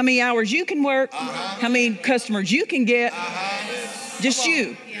 What? How many hours you can work? How many customers you can get? Just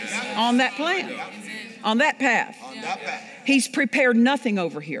you on that plan, on that path. He's prepared nothing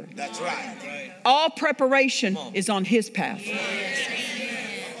over here. That's right. All preparation is on his path.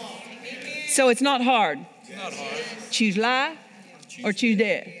 So it's not hard. Choose life or choose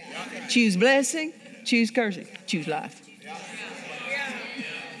death. Choose blessing, choose cursing, choose life.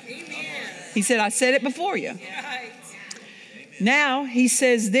 He said, I said it before you. Now he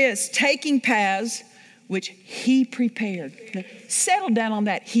says this, taking paths which he prepared. Now, settle down on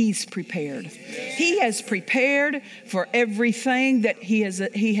that. He's prepared. He has prepared for everything that he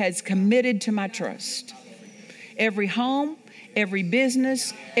has committed to my trust. Every home, every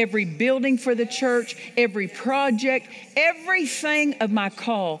business, every building for the church, every project, everything of my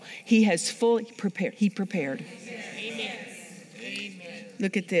call, he has fully prepared. He prepared. Amen.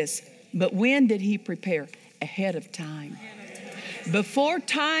 Look at this. But when did he prepare? Ahead of time. Before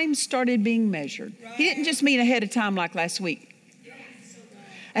time started being measured. He didn't just mean ahead of time like last week.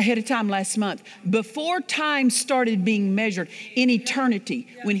 Ahead of time last month. Before time started being measured in eternity,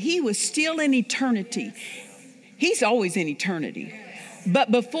 when he was still in eternity, he's always in eternity.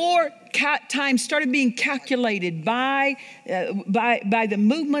 But before time started being calculated by the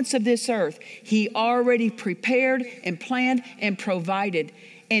movements of this earth, he already prepared and planned and provided.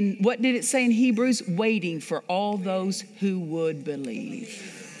 And what did it say in Hebrews? Waiting for all those who would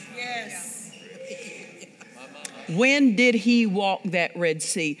believe. Yes. When did he walk that Red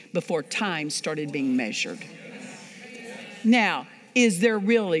Sea? Before time started being measured. Now, is there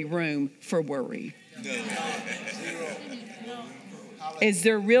really room for worry? Is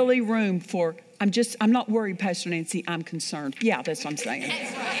there really room for, I'm not worried, Pastor Nancy, I'm concerned. Yeah, that's what I'm saying.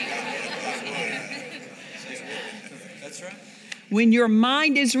 That's right. When your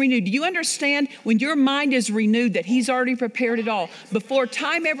mind is renewed, do you understand? When your mind is renewed that he's already prepared it all. Before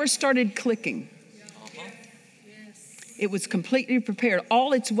time ever started clicking, it was completely prepared.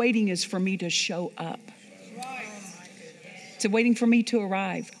 All it's waiting is for me to show up. It's waiting for me to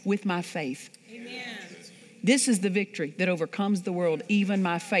arrive with my faith. This is the victory that overcomes the world, even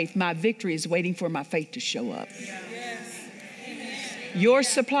my faith. My victory is waiting for my faith to show up. Your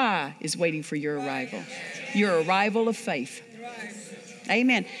supply is waiting for your arrival. Your arrival of faith.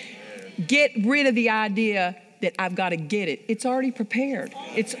 Amen. Get rid of the idea that I've got to get it. It's already prepared.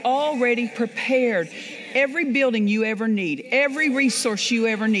 It's already prepared. Every building you ever need, every resource you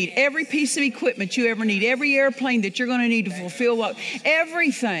ever need, every piece of equipment you ever need, every airplane that you're going to need to fulfill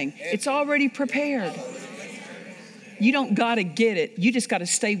everything, it's already prepared. You don't got to get it. You just got to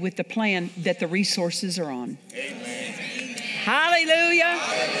stay with the plan that the resources are on. Amen. Hallelujah.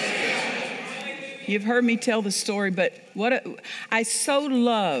 You've heard me tell the story, but I so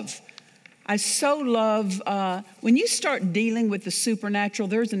love when you start dealing with the supernatural,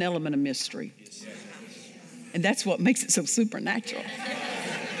 there's an element of mystery. And that's what makes it so supernatural.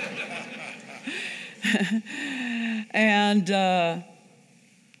 And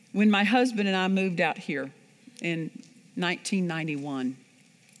when my husband and I moved out here in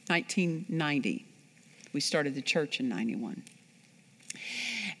 1990, we started the church in 91.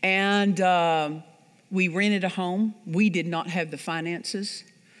 And we rented a home. We did not have the finances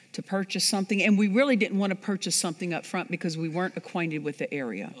to purchase something. And we really didn't want to purchase something up front because we weren't acquainted with the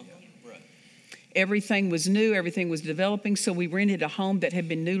area. Everything was new. Everything was developing. So we rented a home that had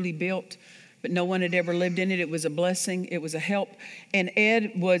been newly built but no one had ever lived in it. It was a blessing. It was a help. And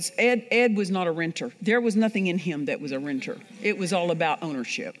Ed was not a renter. There was nothing in him that was a renter. It was all about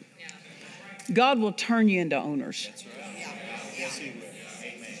ownership. God will turn you into owners.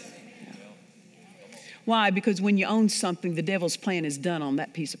 Why? Because when you own something, the devil's plan is done on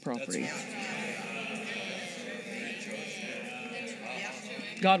that piece of property.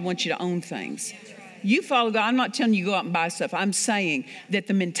 God wants you to own things. You follow God. I'm not telling you to go out and buy stuff. I'm saying that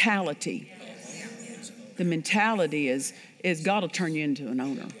the mentality is God will turn you into an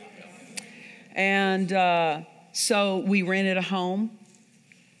owner. And so we rented a home,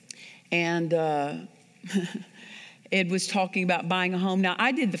 and Ed was talking about buying a home. Now,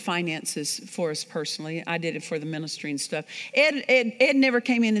 I did the finances for us personally. I did it for the ministry and stuff. Ed never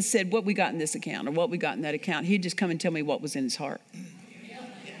came in and said, what we got in this account or what we got in that account. He'd just come and tell me what was in his heart.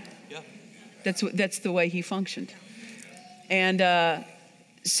 That's the way he functioned. And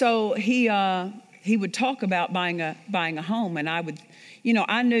so he would talk about buying a home, and I would,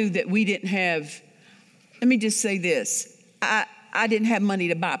 I knew that we didn't have, let me just say this. I didn't have money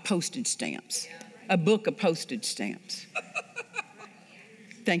to buy postage stamps, a book of postage stamps.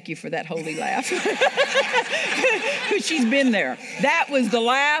 Thank you for that holy laugh. Because she's been there. That was the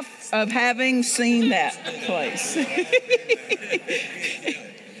laugh of having seen that place.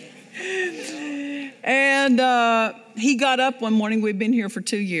 And he got up one morning. We'd been here for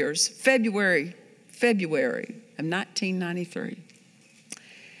 2 years. February of 1993.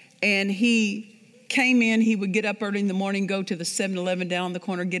 And he came in. He would get up early in the morning, go to the 7-Eleven down the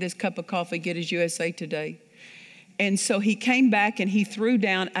corner, get his cup of coffee, get his USA Today. And so he came back and he threw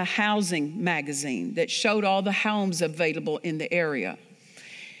down a housing magazine that showed all the homes available in the area.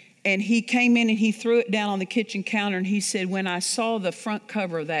 And he came in and he threw it down on the kitchen counter, and he said, when I saw the front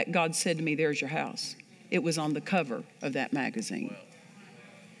cover of that, God said to me, there's your house. It was on the cover of that magazine.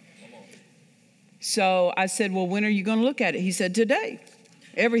 So I said, well, when are you going to look at it? He said, today.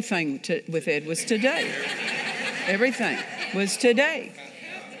 Everything with Ed was today. Everything was today.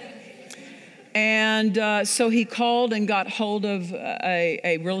 And so he called and got hold of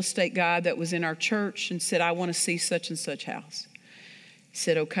a real estate guy that was in our church and said, I want to see such and such house. He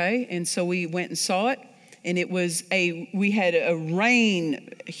said, okay. And so we went and saw it. And we had a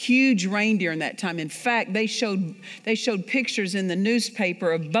huge rain during that time. In fact, they showed pictures in the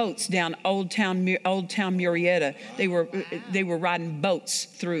newspaper of boats down Old Town Murrieta. They were riding boats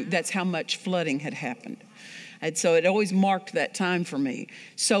through. That's how much flooding had happened. And so it always marked that time for me.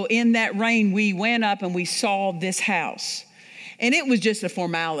 So in that rain, we went up and we saw this house. And it was just a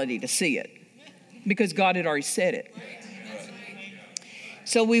formality to see it because God had already said it.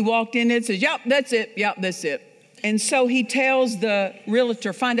 So we walked in and says, yep, that's it. Yep, that's it. And so he tells the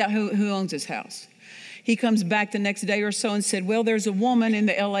realtor, find out who owns his house. He comes back the next day or so and said, well, there's a woman in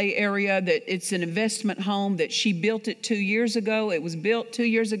the LA area that it's an investment home that she built it 2 years ago. It was built 2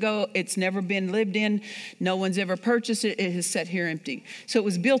 years ago. It's never been lived in. No one's ever purchased it. It has sat here empty. So it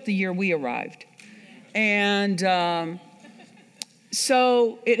was built the year we arrived. And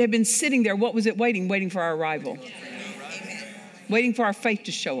so it had been sitting there. What was it waiting? Waiting for our arrival. Waiting for our faith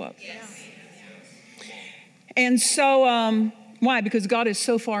to show up. Yes. And so, why? Because God is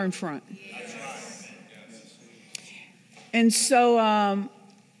so far in front. Yes. And so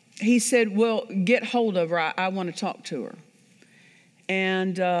he said, well, get hold of her. I want to talk to her.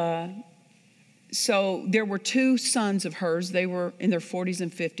 And so there were 2 sons of hers. They were in their 40s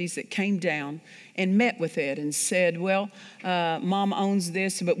and 50s that came down and met with Ed and said, well, Mom owns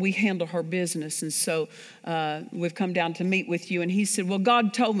this, but we handle her business. And so we've come down to meet with you. And he said, well,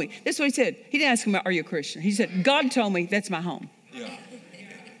 God told me. This is what he said. He didn't ask him, are you a Christian? He said, God told me that's my home. Yeah.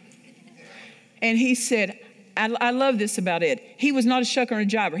 And he said, I love this about Ed. He was not a shucker and a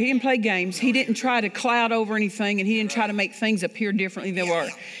jibber. He didn't play games. He didn't try to cloud over anything, and he didn't try to make things appear differently than they were.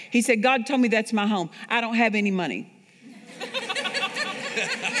 He said, God told me that's my home. I don't have any money.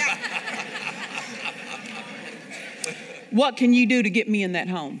 What can you do to get me in that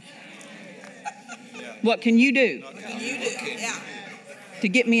home? What can you do to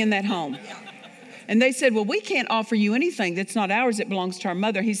get me in that home? And they said, well, we can't offer you anything that's not ours. It belongs to our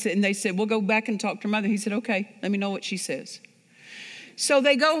mother. He said, and they said, we'll go back and talk to her mother. He said, okay, let me know what she says. So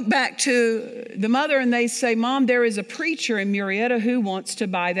they go back to the mother and they say, Mom, there is a preacher in Murrieta who wants to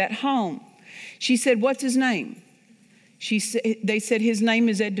buy that home. She said, what's his name? They said, his name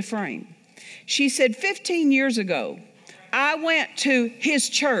is Ed Dufresne. She said, 15 years ago, I went to his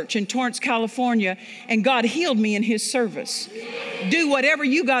church in Torrance, California, and God healed me in his service. Do whatever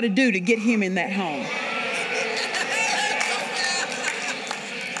you got to do to get him in that home.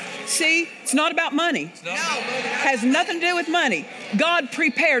 See, it's not about money. Has nothing to do with money. God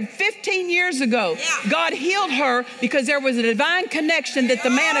prepared 15 years ago. God healed her because there was a divine connection that the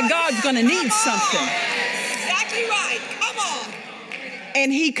man of God's going to need something. Exactly right. Come on.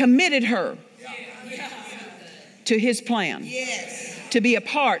 And he committed her to his plan, to be a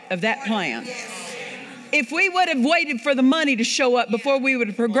part of that plan. If we would have waited for the money to show up before we would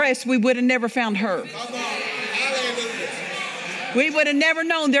have progressed, we would have never found her. We would have never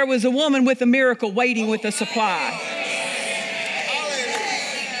known there was a woman with a miracle waiting with a supply.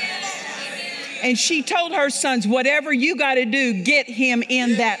 And she told her sons, whatever you got to do, get him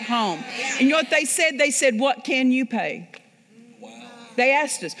in that home. And you know what they said? They said, what can you pay? They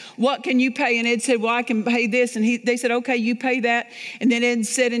asked us, what can you pay? And Ed said, well, I can pay this. And they said, okay, you pay that. And then Ed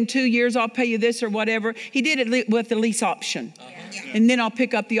said, in 2 years, I'll pay you this or whatever. He did it with the lease option. And then I'll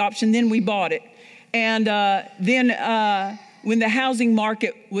pick up the option. Then we bought it. And then when the housing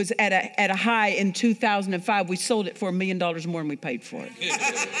market was at a high in 2005, we sold it for $1 million more than we paid for it.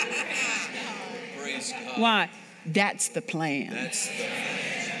 Praise God. Why? That's the plan.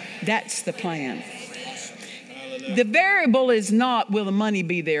 That's the plan. The variable is not, will the money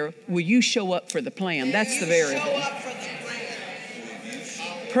be there? Will you show up for the plan? That's the variable.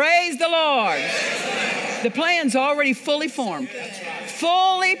 Praise the Lord. The plan's already fully formed,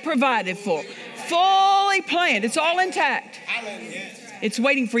 fully provided for, fully planned. It's all intact. It's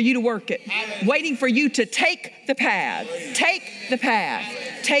waiting for you to work it, waiting for you to take the path. Take the path.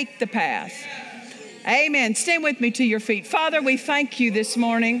 Take the path. Amen. Stand with me to your feet. Father, we thank you this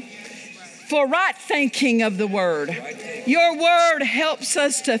morning for right thinking of the Word. Your Word helps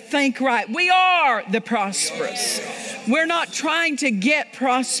us to think right. We are the prosperous. We're not trying to get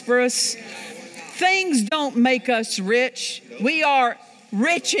prosperous. Things don't make us rich. We are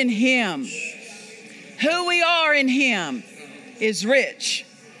rich in Him. Who we are in Him is rich.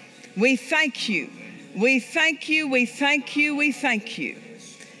 We thank you. We thank you. We thank you. We thank you.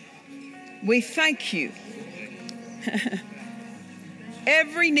 We thank you.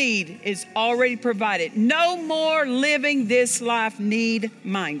 Every need is already provided. No more living this life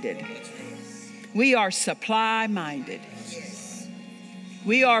need-minded. We are supply-minded.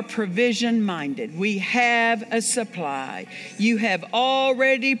 We are provision-minded. We have a supply. You have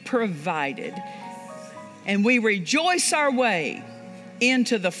already provided. And we rejoice our way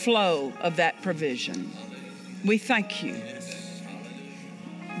into the flow of that provision. We thank you.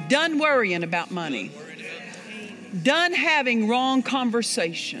 Done worrying about money. Done having wrong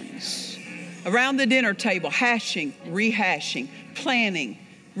conversations around the dinner table, hashing, rehashing, planning,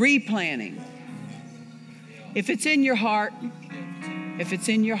 replanning. If it's in your heart,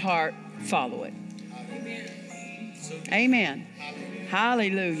 follow it. Amen.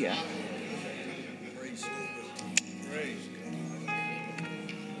 Hallelujah.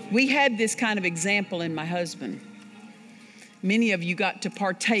 We had this kind of example in my husband. Many of you got to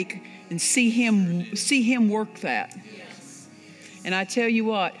partake and see him work that. And I tell you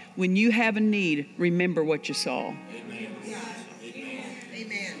what, when you have a need, remember what you saw.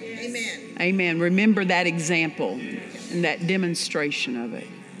 Amen. Amen. Remember that example and that demonstration of it.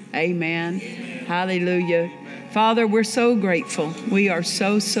 Amen. Hallelujah. Father, we're so grateful. We are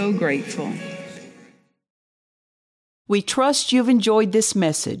so, so grateful. We trust you've enjoyed this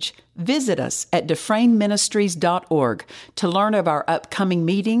message. Visit us at DufresneMinistries.org to learn of our upcoming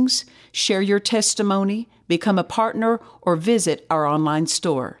meetings, share your testimony, become a partner, or visit our online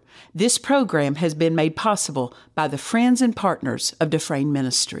store. This program has been made possible by the friends and partners of Dufresne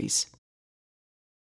Ministries.